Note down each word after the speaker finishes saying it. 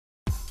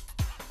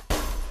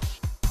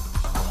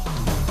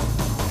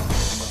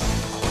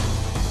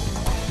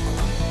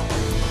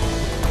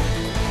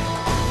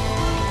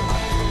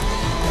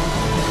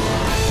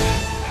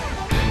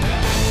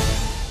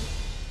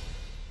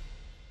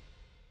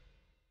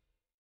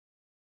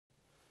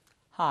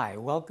Hi,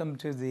 welcome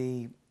to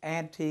the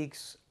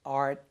Antiques,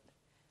 Art,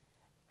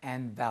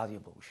 and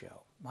Valuable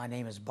Show. My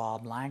name is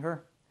Bob Langer,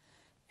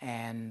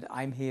 and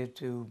I'm here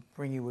to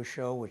bring you a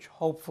show which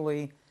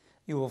hopefully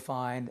you will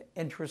find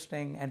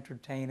interesting,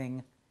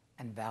 entertaining,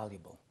 and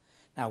valuable.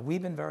 Now,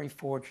 we've been very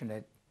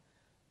fortunate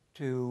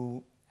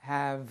to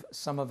have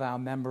some of our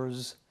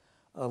members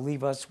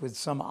leave us with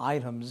some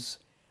items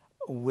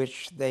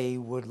which they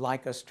would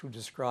like us to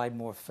describe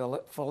more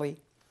fully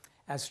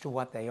as to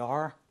what they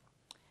are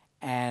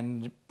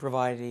and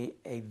provide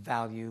a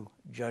value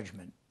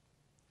judgment.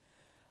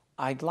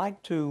 I'd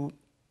like to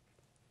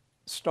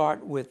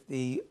start with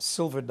the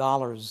silver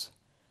dollars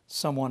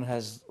someone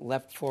has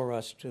left for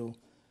us to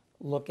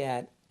look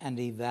at and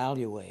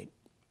evaluate.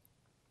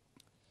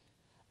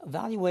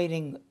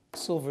 Evaluating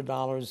silver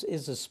dollars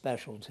is a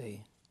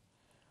specialty.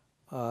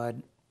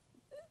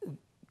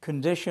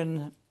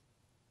 Condition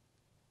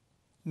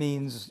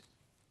means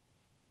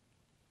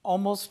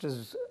almost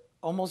as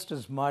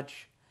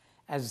much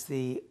as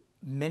the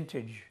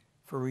mintage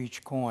for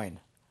each coin.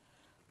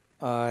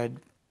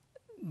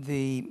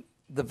 The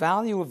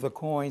value of the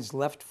coins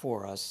left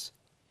for us,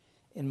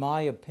 in my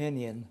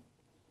opinion,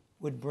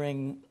 would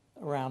bring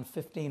around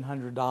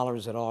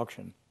 $1,500 at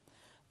auction.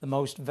 The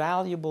most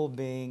valuable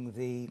being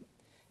the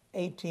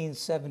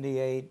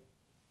 1878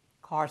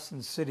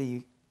 Carson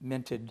City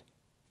minted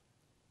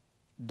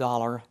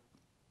dollar,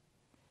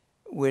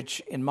 which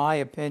in my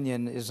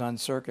opinion is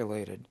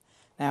uncirculated.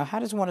 Now, how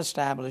does one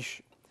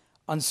establish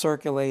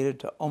uncirculated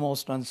to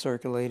almost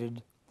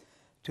uncirculated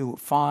to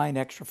fine,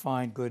 extra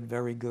fine, good,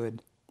 very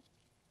good?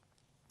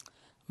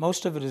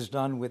 Most of it is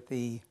done with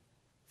the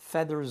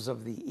feathers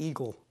of the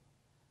eagle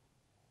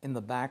in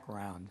the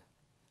background.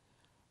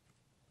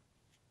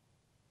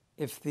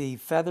 If the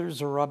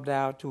feathers are rubbed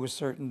out to a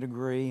certain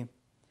degree,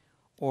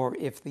 or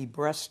if the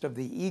breast of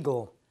the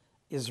eagle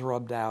is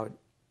rubbed out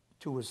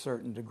to a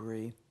certain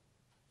degree,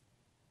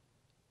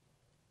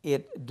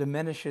 it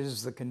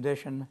diminishes the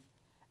condition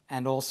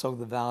and also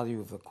the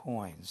value of the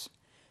coins.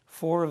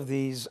 4 of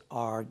these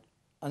are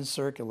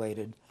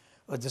uncirculated,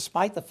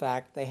 despite the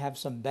fact they have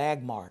some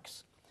bag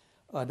marks.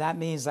 That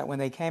means that when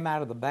they came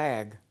out of the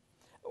bag,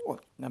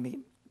 let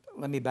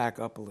me back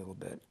up a little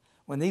bit.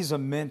 When these are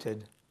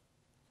minted,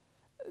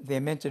 they're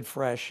minted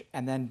fresh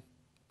and then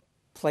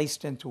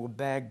placed into a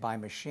bag by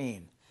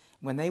machine.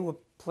 When they were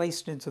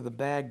placed into the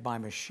bag by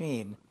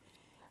machine,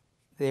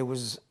 there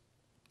was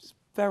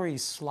very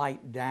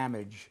slight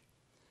damage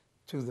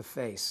to the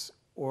face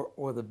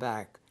or the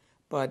back,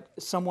 but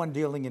someone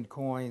dealing in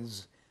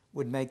coins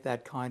would make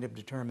that kind of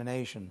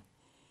determination.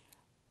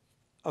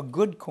 A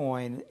good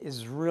coin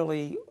is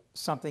really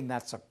something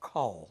that's a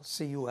cull,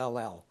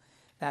 C-U-L-L.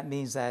 That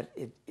means that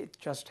it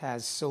just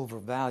has silver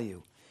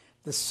value.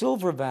 The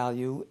silver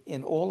value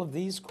in all of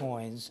these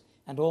coins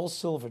and all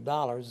silver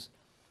dollars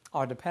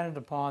are dependent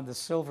upon the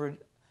silver,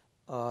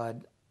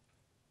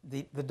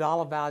 the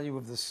dollar value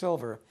of the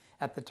silver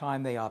at the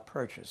time they are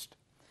purchased.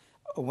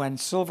 When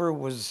silver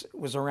was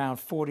around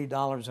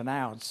 $40 an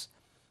ounce,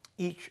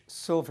 each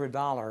silver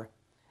dollar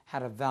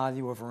had a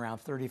value of around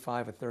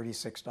 $35 or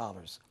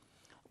 $36.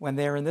 When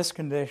they're in this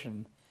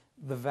condition,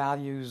 the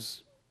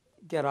values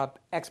get up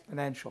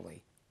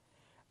exponentially.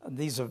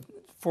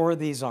 4 of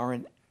these are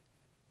in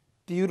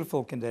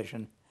beautiful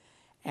condition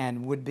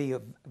and would be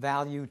of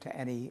value to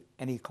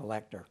any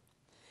collector.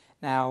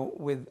 Now,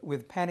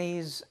 with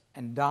pennies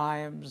and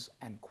dimes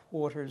and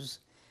quarters,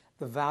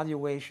 the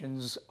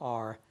valuations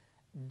are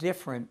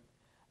different,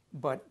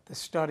 but the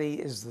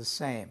study is the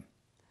same.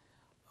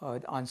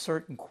 On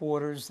certain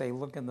quarters, they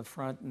look in the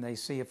front and they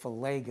see if a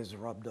leg is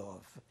rubbed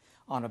off.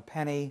 On a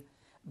penny,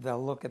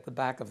 they'll look at the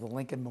back of the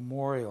Lincoln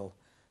Memorial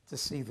to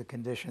see the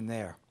condition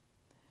there.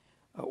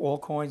 All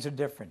coins are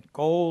different.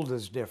 Gold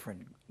is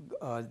different.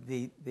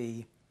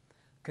 The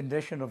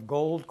condition of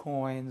gold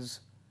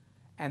coins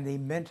and the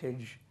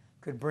mintage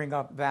could bring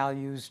up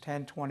values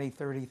 $10,000,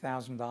 $20,000,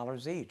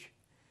 $30,000 each.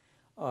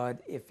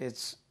 If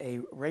it's a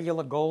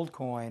regular gold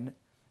coin,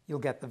 you'll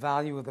get the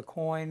value of the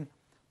coin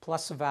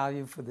plus a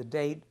value for the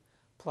date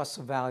plus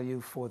a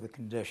value for the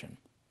condition.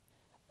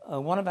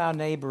 One of our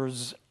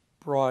neighbors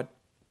brought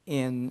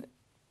in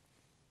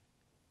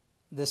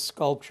this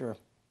sculpture.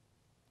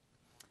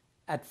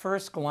 At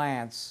first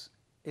glance,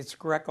 it's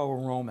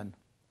Greco-Roman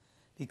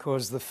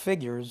because the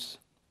figures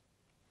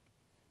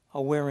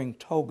are wearing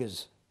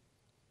togas.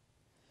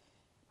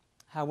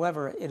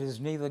 However, it is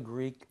neither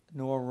Greek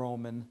nor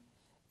Roman.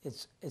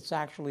 It's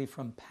actually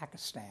from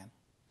Pakistan.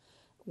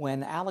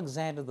 When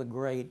Alexander the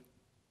Great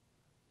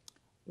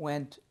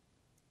went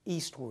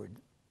eastward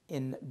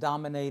in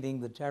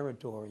dominating the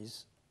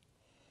territories,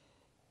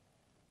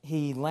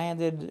 he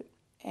landed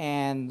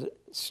and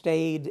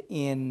stayed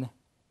in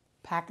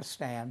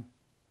Pakistan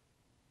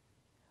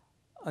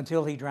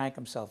until he drank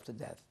himself to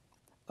death.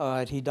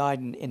 He died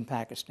in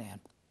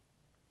Pakistan.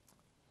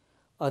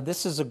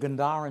 This is a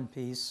Gandharan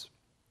piece.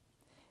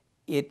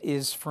 It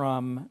is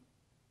from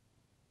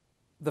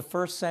the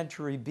 1st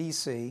century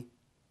BC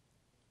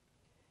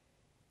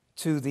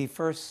to the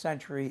 1st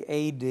century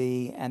AD,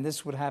 and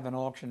this would have an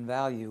auction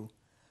value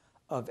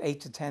of $8,000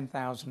 to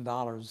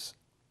 $10,000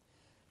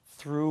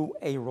 through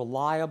a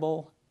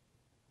reliable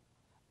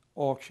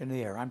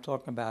auctioneer. I'm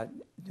talking about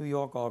New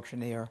York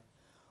auctioneer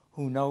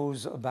who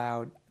knows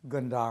about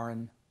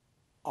Gandharan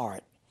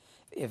art.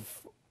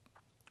 If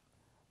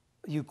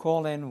you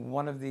call in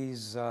one of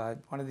these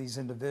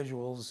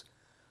individuals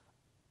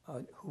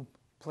who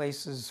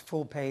places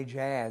full-page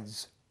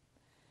ads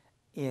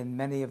in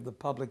many of the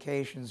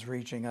publications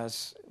reaching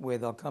us where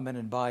they'll come in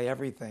and buy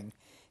everything,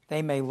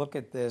 they may look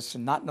at this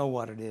and not know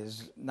what it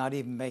is, not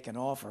even make an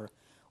offer,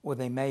 or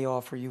they may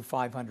offer you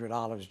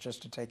 $500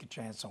 just to take a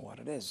chance on what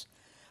it is.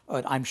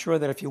 I'm sure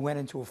that if you went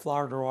into a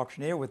Florida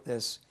auctioneer with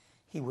this,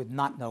 he would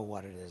not know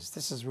what it is.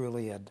 This is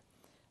really a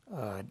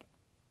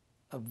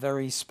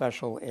very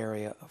special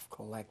area of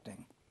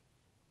collecting.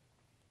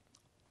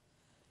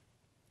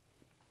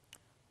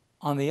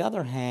 On the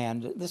other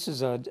hand, this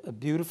is a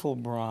beautiful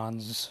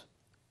bronze,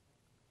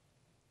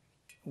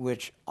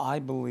 which I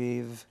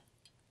believe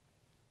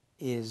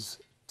is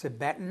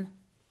Tibetan,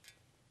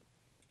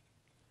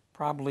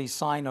 probably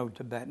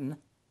Sino-Tibetan,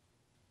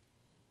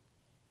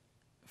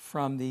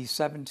 from the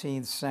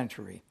 17th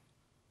century.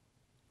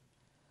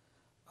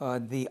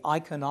 The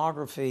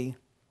iconography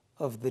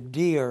of the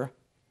deer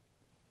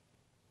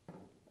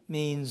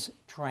means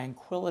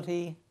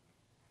tranquility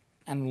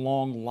and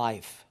long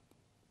life.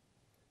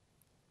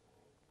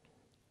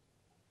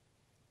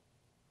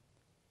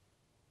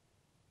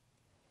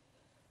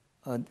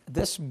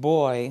 This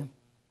boy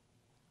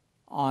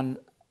on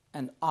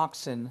an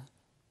oxen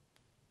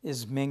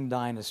is Ming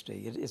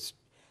Dynasty. It's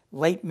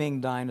late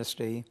Ming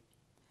Dynasty.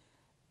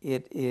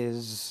 It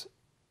is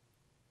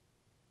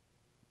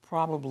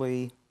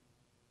probably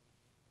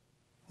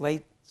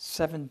late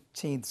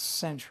 17th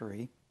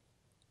century.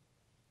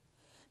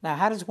 Now,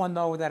 how does one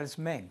know that it's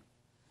Ming?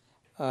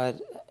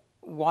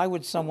 Why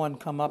would someone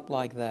come up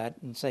like that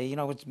and say, you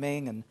know, it's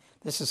Ming and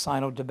this is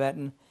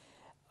Sino-Tibetan?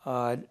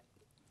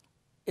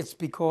 It's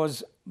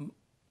because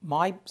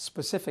my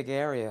specific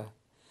area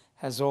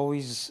has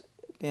always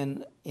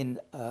been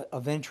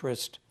of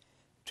interest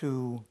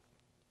to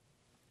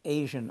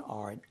Asian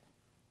art.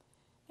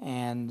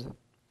 And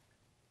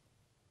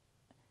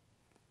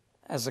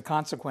as a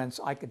consequence,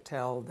 I could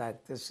tell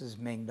that this is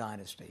Ming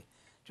Dynasty.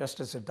 Just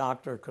as a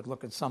doctor could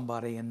look at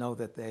somebody and know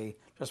that they,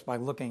 just by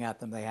looking at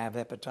them, they have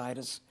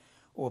hepatitis,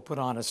 or put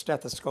on a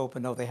stethoscope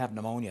and know they have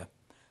pneumonia.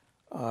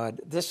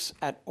 This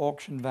at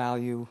auction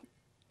value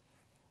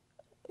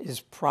is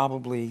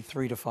probably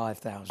 $3,000 to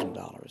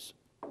 $5,000.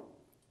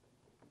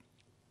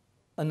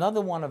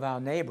 Another one of our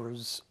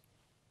neighbors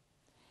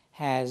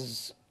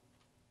has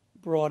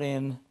brought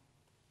in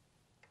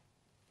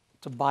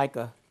to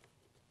Baika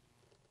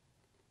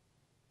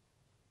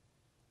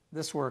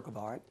this work of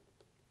art,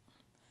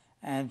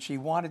 and she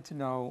wanted to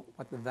know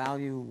what the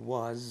value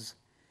was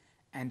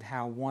and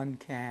how one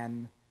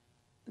can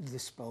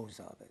dispose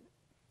of it.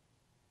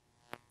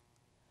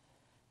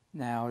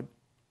 Now,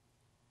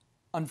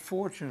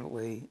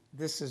 unfortunately,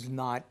 this is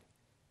not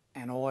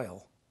an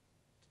oil.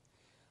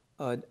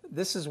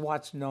 This is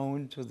what's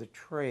known to the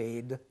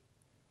trade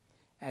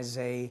as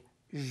a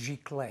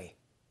giclée.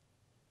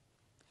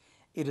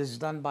 It is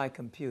done by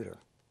computer.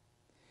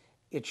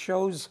 It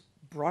shows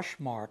brush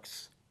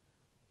marks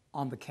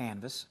on the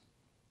canvas,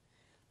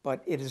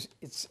 but it's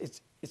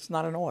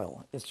not an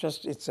oil. It's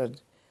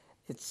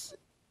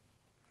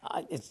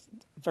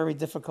very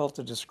difficult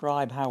to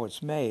describe how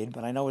it's made,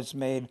 but I know it's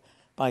made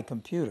by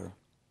computer.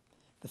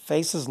 The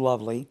face is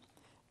lovely.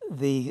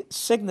 The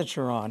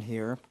signature on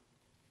here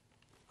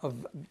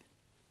of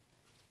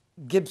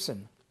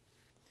Gibson,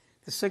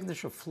 the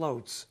signature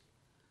floats.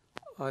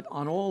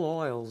 On all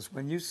oils,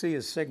 when you see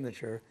a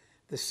signature,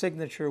 the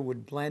signature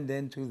would blend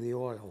into the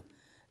oil.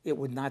 It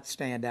would not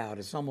stand out.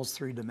 It's almost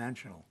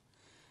three-dimensional.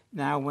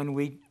 Now, when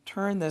we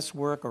turn this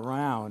work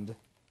around,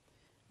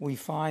 we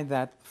find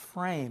that the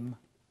frame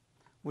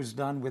was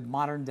done with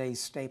modern-day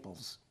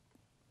staples,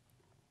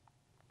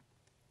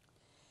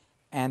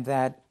 and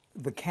that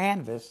the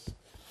canvas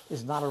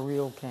is not a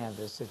real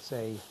canvas.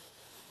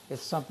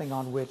 It's something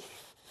on which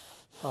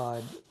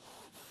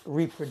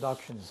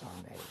reproductions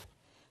are made.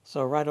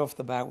 So right off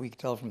the bat, we can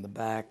tell from the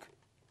back,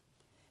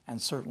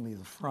 and certainly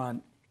the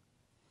front,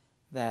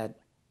 that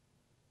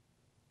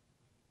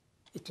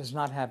it does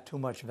not have too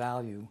much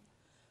value,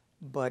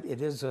 but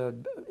it is a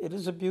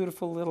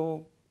beautiful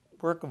little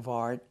work of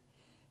art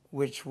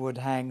which would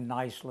hang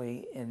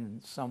nicely in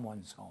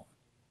someone's home.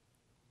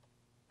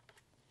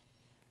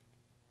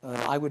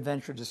 I would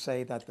venture to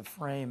say that the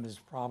frame is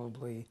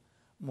probably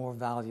more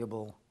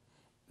valuable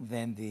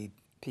than the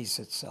piece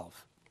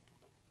itself.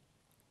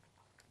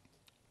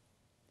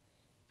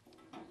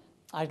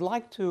 I'd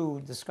like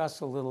to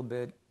discuss a little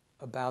bit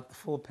about the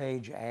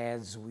full-page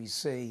ads we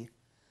see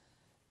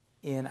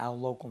in our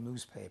local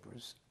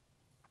newspapers.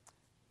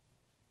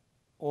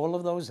 All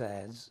of those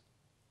ads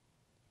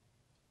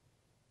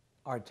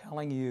are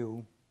telling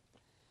you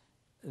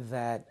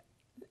that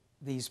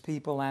these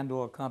people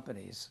and/or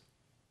companies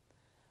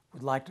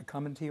would like to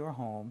come into your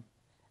home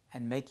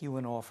and make you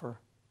an offer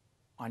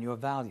on your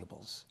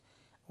valuables,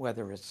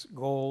 whether it's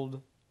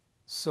gold,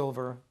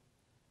 silver,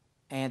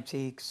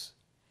 antiques,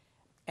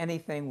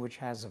 anything which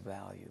has a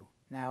value.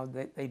 Now,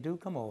 they do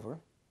come over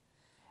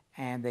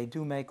and they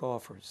do make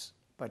offers,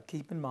 but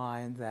keep in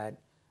mind that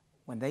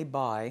when they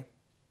buy,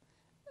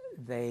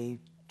 they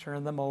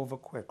turn them over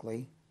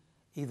quickly,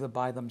 either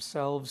by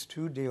themselves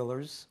to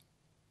dealers,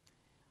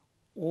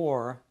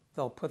 or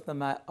they'll put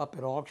them up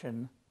at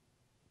auction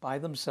by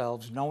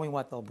themselves, knowing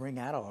what they'll bring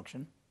at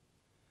auction,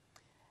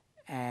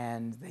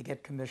 and they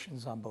get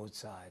commissions on both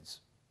sides.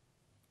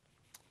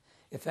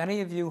 If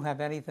any of you have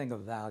anything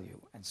of value,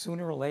 and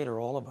sooner or later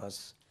all of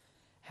us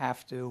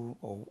have to,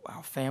 or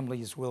our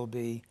families will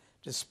be,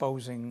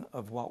 disposing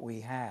of what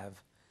we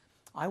have,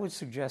 I would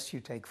suggest you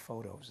take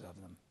photos of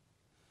them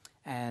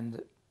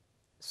and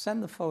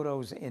send the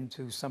photos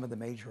into some of the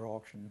major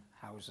auction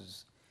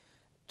houses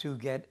to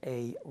get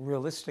a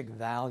realistic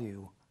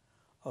value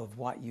of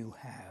what you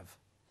have.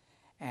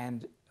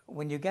 And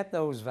when you get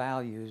those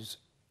values,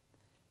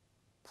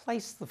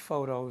 place the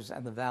photos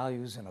and the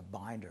values in a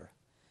binder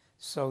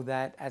so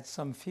that at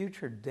some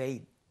future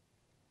date,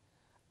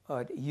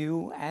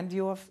 you and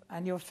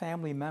your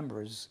family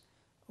members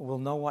will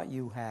know what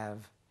you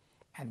have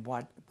and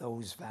what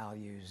those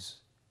values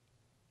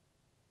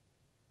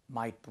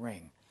might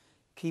bring.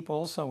 Keep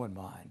also in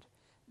mind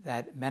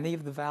that many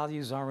of the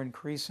values are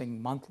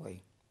increasing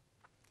monthly,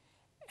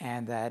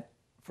 and that,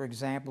 for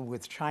example,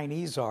 with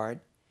Chinese art,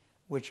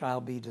 which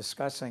I'll be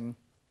discussing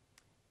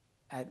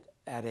at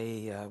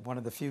one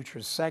of the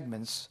future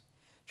segments,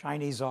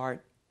 Chinese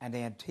art and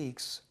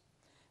antiques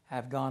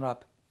have gone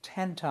up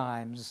 10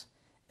 times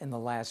in the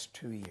last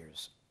 2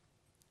 years.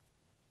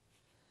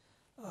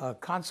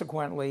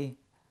 Consequently,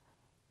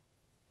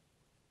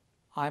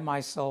 I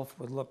myself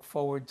would look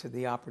forward to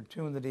the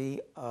opportunity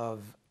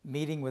of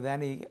meeting with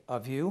any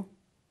of you.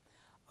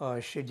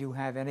 Should you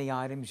have any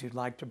items you'd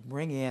like to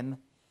bring in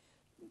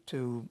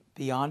to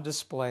be on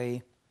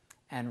display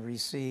and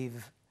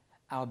receive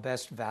our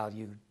best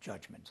value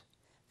judgment.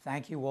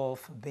 Thank you all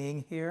for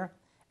being here,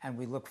 and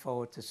we look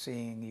forward to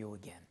seeing you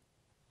again.